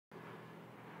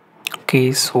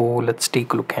Okay, so let's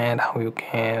take a look at how you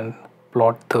can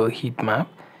plot the heat map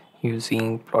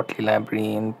using Plotly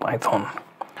library in Python.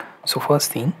 So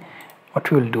first thing,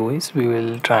 what we will do is we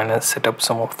will try and set up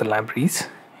some of the libraries,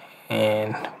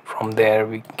 and from there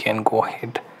we can go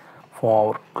ahead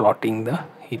for plotting the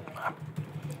heat map.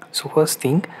 So first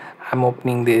thing, I'm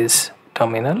opening this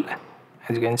terminal.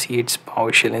 As you can see, it's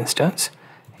PowerShell instance,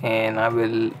 and I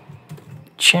will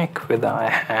check whether I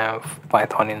have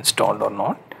Python installed or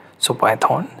not. So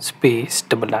Python space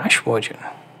 -- version.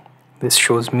 This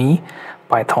shows me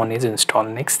Python is installed.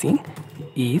 Next thing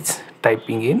is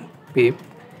typing in pip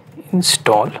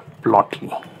install plotly.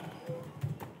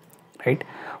 Right.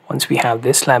 Once we have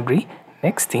this library,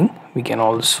 next thing we can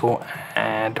also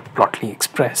add plotly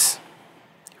express.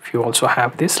 If you also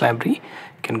have this library,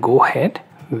 you can go ahead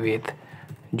with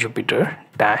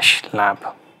Jupyter-lab.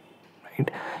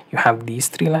 Right. You have these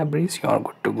three libraries, you are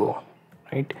good to go.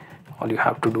 Right. All you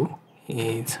have to do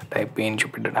is type in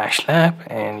Jupyter-lab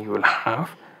and you will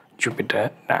have Jupyter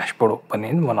dashboard open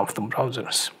in one of the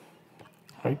browsers.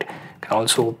 Right. You can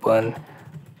also open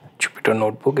Jupyter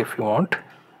notebook if you want.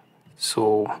 So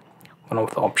one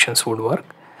of the options would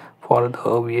work. For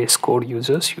the VS Code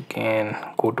users, you can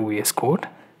go to VS Code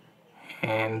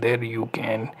and there you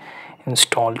can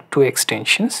install two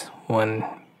extensions, one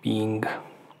being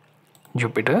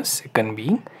Jupyter, second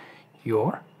being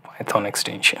your Python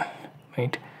extension.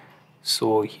 Right.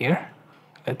 So here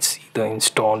let's see the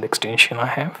installed extension I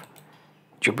have,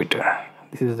 Jupyter.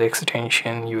 This is the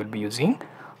extension you will be using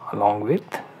along with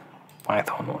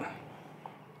Python one.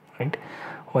 Right.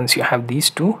 Once you have these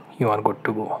two, you are good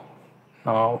to go.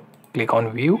 Now click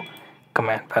on view,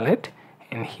 command palette,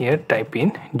 and here type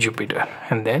in Jupyter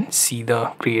and then see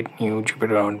the create new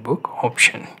Jupyter notebook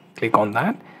option. Click on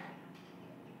that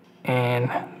and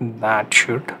that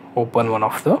should open one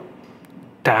of the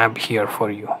tab here for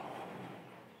you.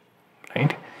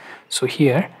 Right. So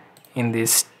here in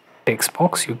this text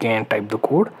box you can type the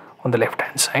code. On the left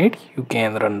hand side you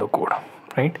can run the code.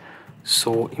 Right.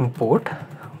 So import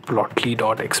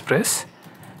plotly.express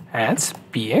as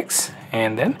px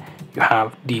and then you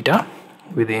have data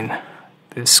within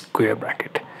this square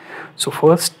bracket. So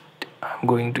first I'm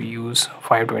going to use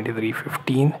 523,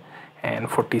 15 and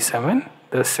 47.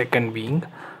 The second being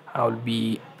I will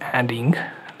be adding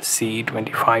say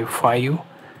 25, 5,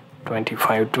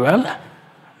 25, 12.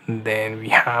 Then we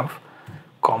have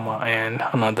comma and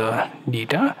another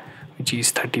data which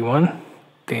is 31,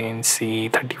 then say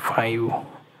 35,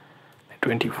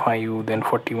 25, then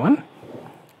 41.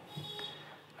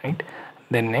 Right.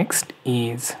 Then next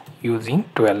is using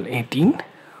 12, 18,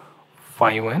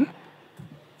 5 and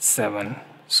 7.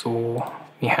 So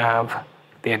we have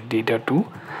their data too.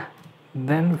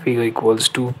 Then figure equals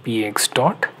to px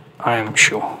dot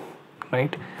IamShow.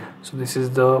 Right. So this is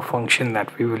the function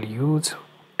that we will use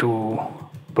to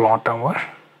plot our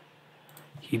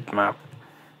heat map.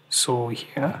 So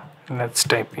here let's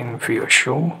type in figure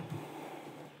show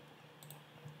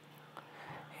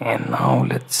and now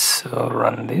let's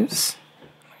run this.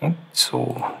 Right.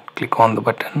 So click on the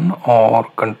button or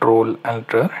control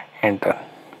alt enter.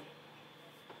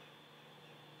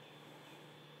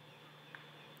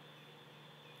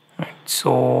 Right.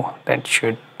 So that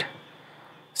should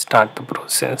start the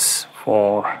process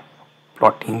for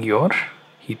plotting your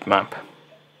heat map.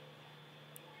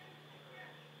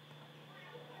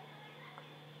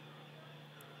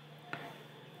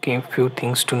 Okay, a few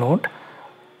things to note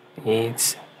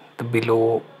is the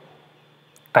below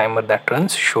timer that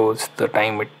runs shows the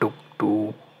time it took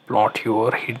to plot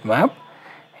your heat map,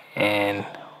 and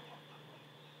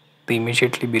the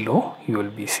immediately below you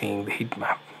will be seeing the heat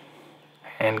map.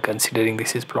 And considering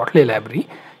this is Plotly library,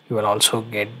 you will also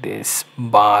get this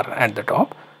bar at the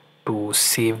top to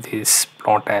save this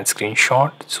plot as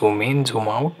screenshot, zoom in, zoom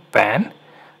out, pan,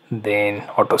 then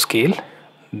auto scale,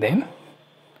 then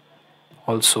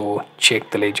also check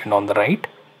the legend on the right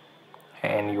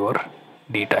and your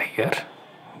data here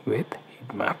with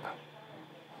heat map.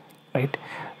 Right.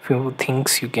 Few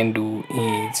things you can do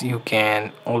is you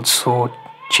can also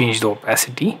change the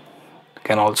opacity. You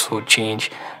can also change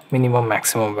minimum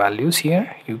maximum values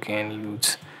here. You can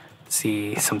use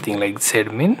say something like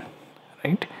zmin.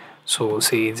 Right. So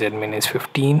say zmin is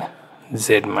 15,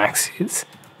 zmax is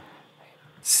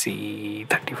say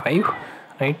 35.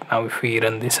 Right. Now if we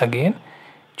run this again,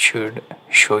 it should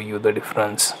show you the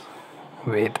difference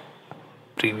with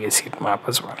previous heat map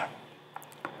as well.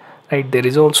 Right. There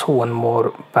is also one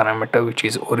more parameter which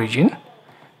is origin.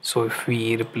 So if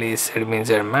we replace zmin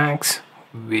zmax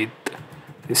with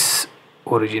this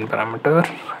origin parameter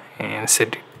and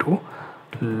set it to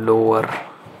lower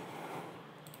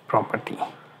property,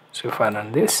 So if I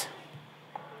run this,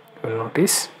 you will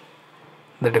notice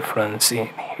the difference in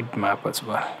heat map as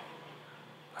well,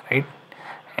 right?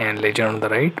 And later on the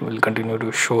right will continue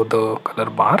to show the color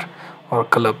bar or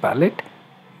color palette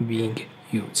being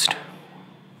used,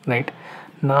 right?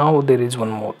 Now there is one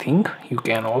more thing, you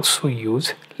can also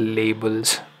use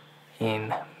labels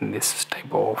in this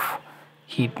type of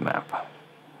heat map,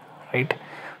 right?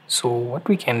 So what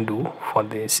we can do for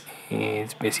this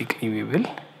is basically we will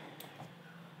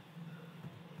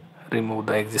remove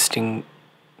the existing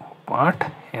part,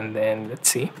 and then let's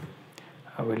see,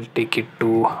 I will take it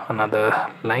to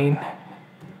another line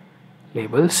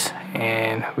labels,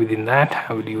 and within that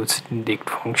I will use dict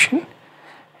function,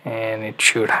 and it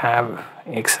should have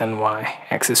x and y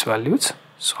axis values.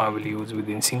 So I will use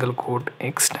within single quote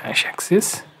x dash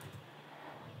axis,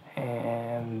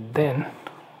 and then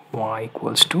y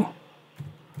equals to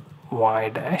y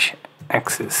dash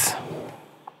axis,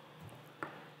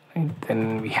 right?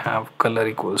 Then we have color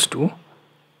equals to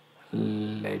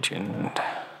legend,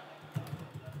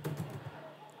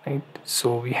 right?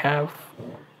 So we have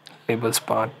labels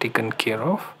part taken care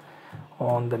of.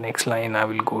 On the next line I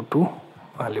will go to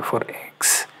value for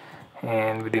x,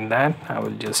 and within that I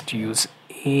will just use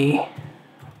a,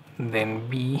 then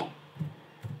b,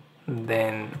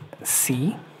 then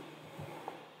c,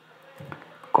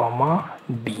 comma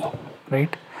d,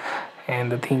 right?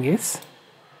 And the thing is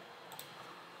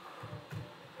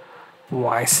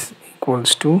y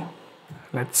equals to,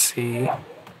 let's say,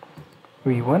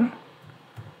 v1,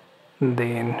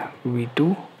 then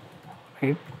v2,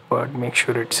 right? But make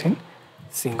sure it's in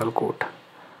single quote,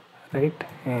 right?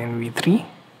 And v3,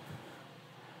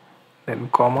 then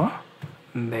comma,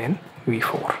 then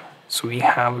v4. So we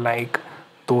have like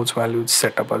those values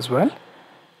set up as well.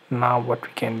 Now what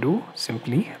we can do,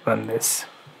 simply run this.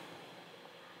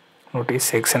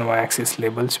 Notice x and y axis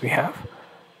labels we have,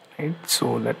 right?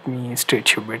 So let me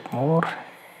stretch a bit more,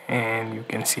 and you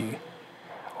can see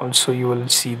also, you will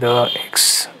see the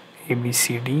x a b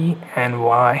c d and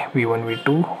y v1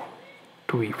 v2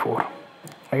 to v4,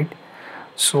 right?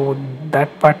 So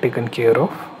that part taken care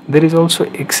of. There is also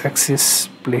x-axis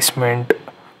placement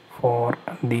for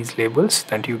these labels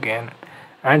that you can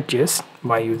adjust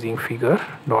by using figure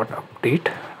dot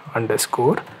update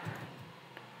underscore,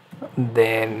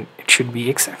 then it should be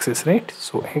x-axis, right?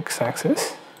 So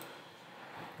x-axis,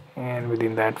 and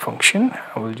within that function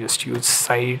I will just use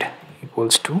side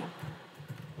equals to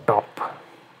top,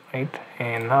 right?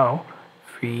 And now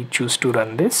if we choose to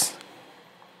run this,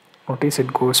 notice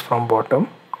it goes from bottom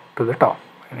to the top,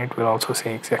 and it will also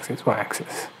say x-axis,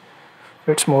 y-axis.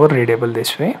 So it's more readable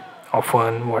this way.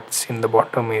 Often what's in the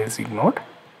bottom is ignored,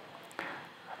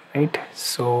 right?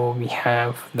 So we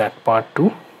have that part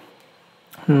too.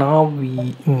 Now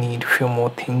we need few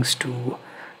more things to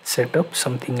set up,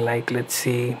 something like, let's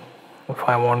say if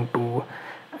I want to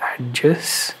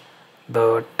adjust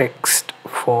the text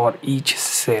for each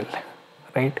cell,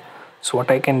 right? So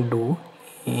what I can do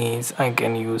is I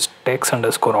can use text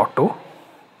underscore auto,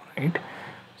 right?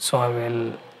 So I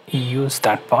will use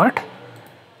that part,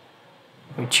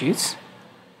 which is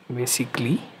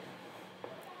basically,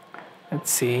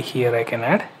 let's say here I can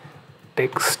add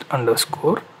text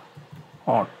underscore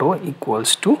auto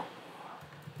equals to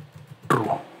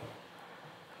true,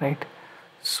 right?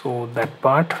 So that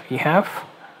part we have.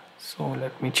 So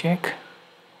let me check.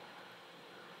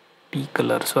 T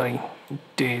color, sorry,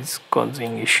 it is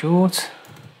causing issues,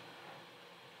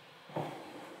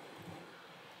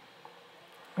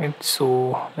 right?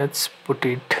 So let's put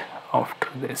it after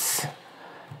this,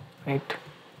 right?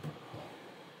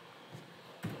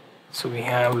 So we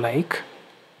have like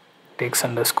text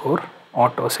underscore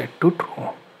auto set to true.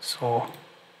 So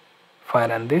if I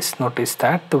run this, notice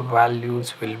that the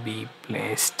values will be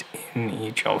placed in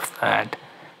each of that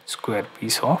square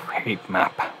piece of heat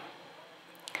map,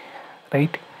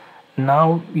 right?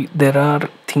 Now there are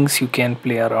things you can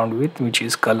play around with, which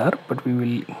is color, but we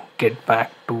will get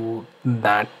back to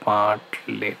that part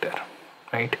later,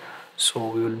 right? So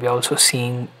we will be also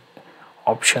seeing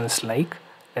options like,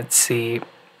 let's say,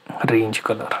 range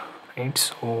color, right?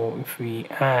 So if we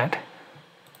add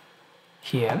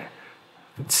here,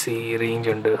 let's say range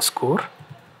underscore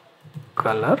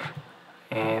color,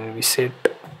 and we set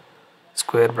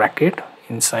square bracket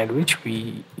inside which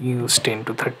we use 10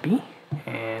 to 30,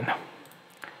 and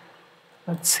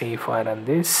let's say if I run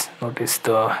this, notice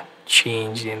the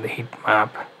change in the heat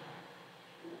map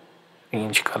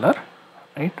range color,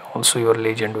 right? Also your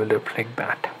legend will reflect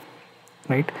that,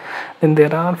 right? Then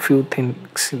there are few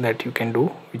things that you can do,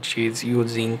 which is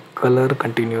using color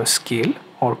continuous scale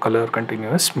or color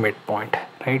continuous midpoint,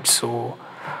 right? So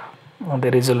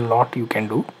there is a lot you can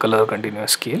do color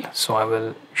continuous scale. So I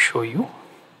will show you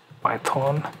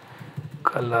Python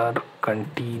color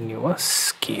continuous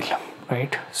scale,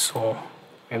 right? So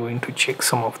we're going to check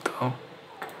some of the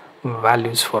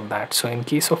values for that. So in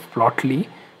case of Plotly,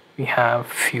 we have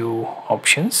few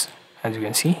options. As you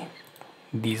can see,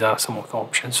 these are some of the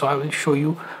options. So I will show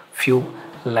you few,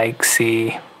 like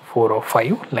say 4 or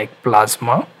 5, like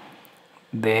plasma.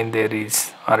 Then there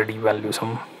is RD value,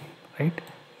 some, right?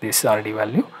 This RD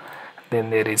value. Then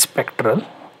there is spectral,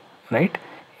 right?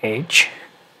 H.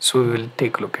 So we will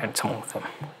take a look at some of them.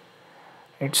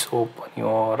 Let's open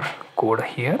your code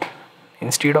here.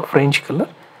 Instead of range color,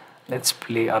 let's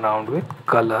play around with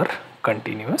color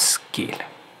continuous scale.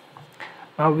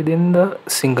 Now within the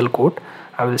single quote,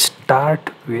 I will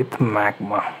start with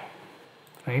magma,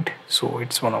 right? So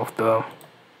it's one of the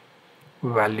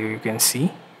value you can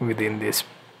see within this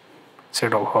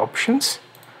set of options,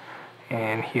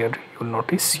 and here you'll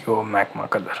notice your magma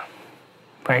color,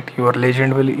 right? Your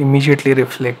legend will immediately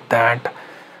reflect that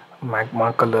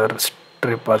magma color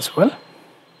strip as well,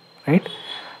 right?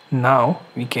 Now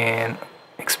we can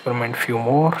experiment few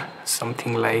more,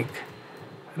 something like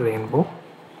rainbow,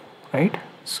 right?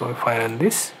 So if I run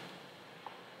this,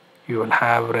 you will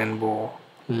have rainbow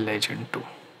legend too,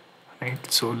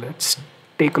 right? So let's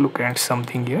take a look at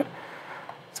something here,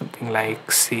 something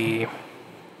like say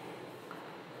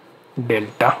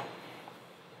delta,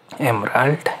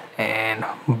 emerald, and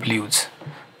blues.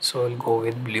 So I'll go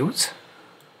with blues,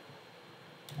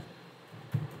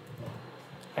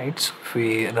 right? So if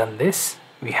we run this,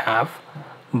 we have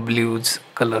blues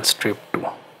color strip too,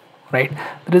 right?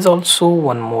 There is also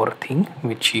one more thing,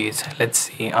 which is, let's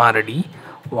say RD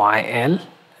YL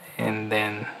and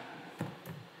then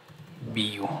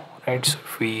BU, right? So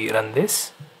if we run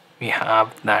this, we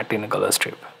have that in a color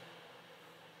strip,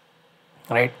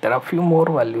 right? There are few more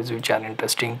values which are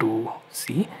interesting to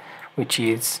see, which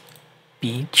is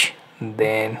peach,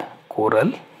 then coral,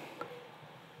 you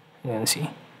can see,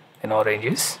 and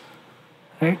oranges,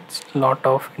 right? A lot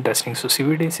of interesting. So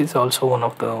CVDs is also one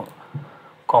of the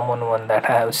common one that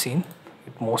I have seen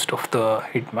with most of the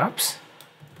heat maps,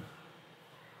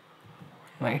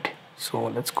 right? So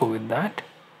let's go with that,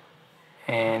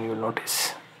 and you'll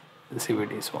notice the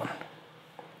CVDs one,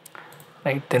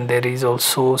 right? Then there is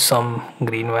also some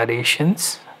green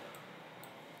variations,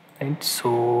 right?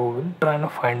 So we'll try to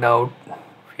find out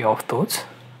few of those,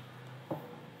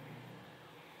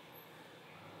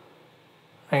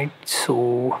 right?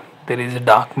 So there is a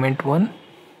dark mint one,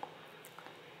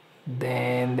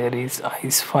 then there is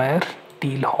ice fire,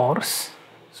 teal horse.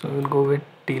 So we'll go with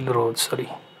teal rose, sorry.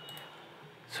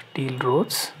 So teal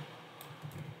rose,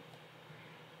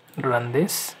 run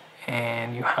this,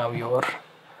 and you have your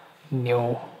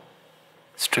new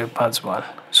strip as well.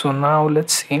 So now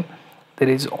let's see, there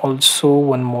is also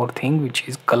one more thing, which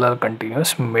is color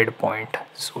continuous midpoint.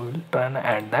 So we'll try and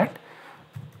add that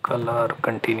color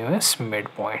continuous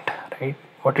midpoint, right?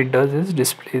 What it does is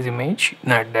displays image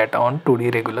not data on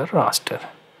 2D regular raster.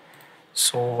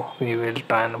 So we will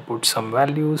try and put some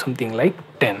value, something like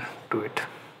 10 to it,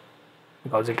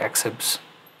 because it accepts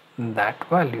that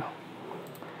value.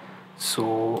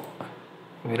 So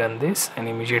we run this and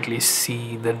immediately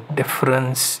see the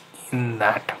difference in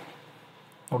that.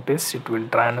 Notice it will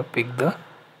try and pick the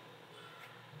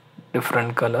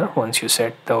different color once you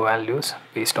set the values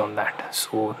based on that.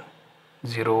 So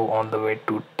 0 on the way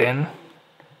to 10,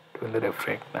 it will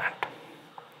reflect that,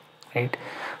 right?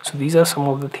 So these are some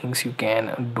of the things you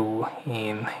can do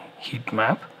in heat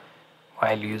map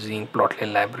while using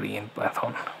Plotly library in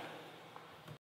Python.